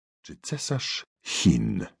Czy cesarz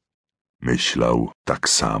Chin myślał tak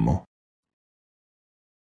samo?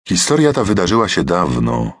 Historia ta wydarzyła się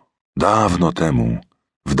dawno, dawno temu,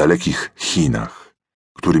 w dalekich Chinach,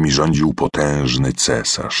 którymi rządził potężny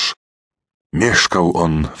cesarz. Mieszkał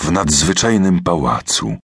on w nadzwyczajnym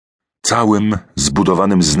pałacu, całym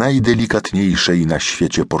zbudowanym z najdelikatniejszej na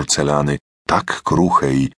świecie porcelany, tak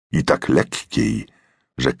kruchej i tak lekkiej,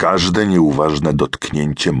 że każde nieuważne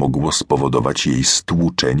dotknięcie mogło spowodować jej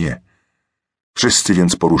stłuczenie. Wszyscy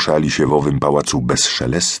więc poruszali się w owym pałacu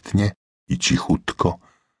bezszelestnie i cichutko,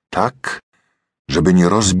 tak, żeby nie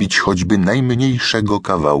rozbić choćby najmniejszego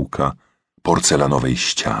kawałka porcelanowej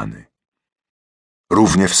ściany.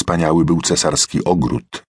 Równie wspaniały był cesarski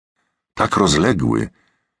ogród, tak rozległy,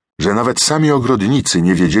 że nawet sami ogrodnicy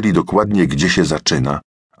nie wiedzieli dokładnie, gdzie się zaczyna,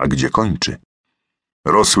 a gdzie kończy.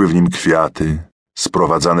 Rosły w nim kwiaty,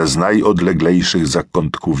 sprowadzane z najodleglejszych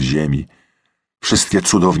zakątków ziemi, wszystkie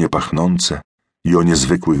cudownie pachnące i o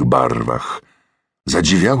niezwykłych barwach,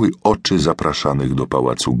 zadziwiały oczy zapraszanych do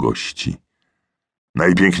pałacu gości.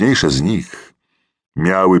 Najpiękniejsze z nich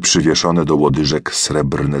miały przywieszone do łodyżek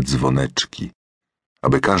srebrne dzwoneczki,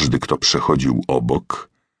 aby każdy, kto przechodził obok,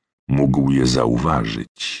 mógł je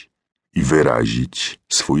zauważyć i wyrazić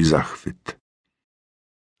swój zachwyt.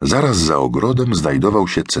 Zaraz za ogrodem znajdował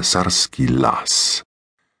się cesarski las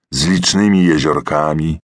z licznymi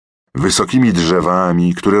jeziorkami, wysokimi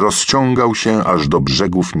drzewami, który rozciągał się aż do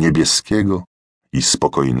brzegów niebieskiego i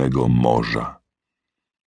spokojnego morza.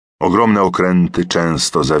 Ogromne okręty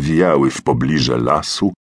często zawijały w pobliże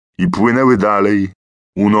lasu i płynęły dalej,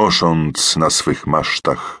 unosząc na swych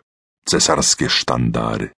masztach cesarskie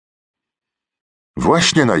sztandary.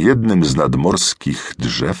 Właśnie na jednym z nadmorskich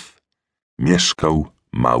drzew mieszkał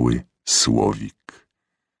mały Slowik.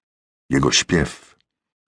 Jego śpiew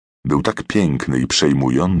był tak piękny i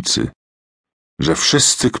przejmujący, że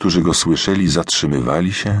wszyscy, którzy go słyszeli,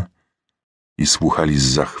 zatrzymywali się i słuchali z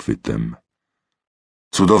zachwytem.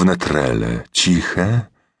 Cudowne trele, ciche,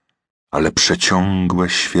 ale przeciągłe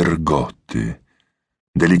świergoty,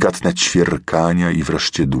 delikatne ćwierkania i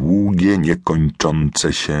wreszcie długie,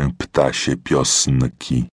 niekończące się ptasie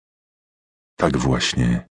piosnki. Tak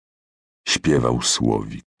właśnie śpiewał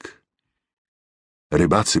Slowik.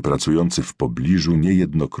 Rybacy pracujący w pobliżu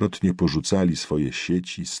niejednokrotnie porzucali swoje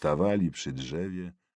sieci, stawali przy drzewie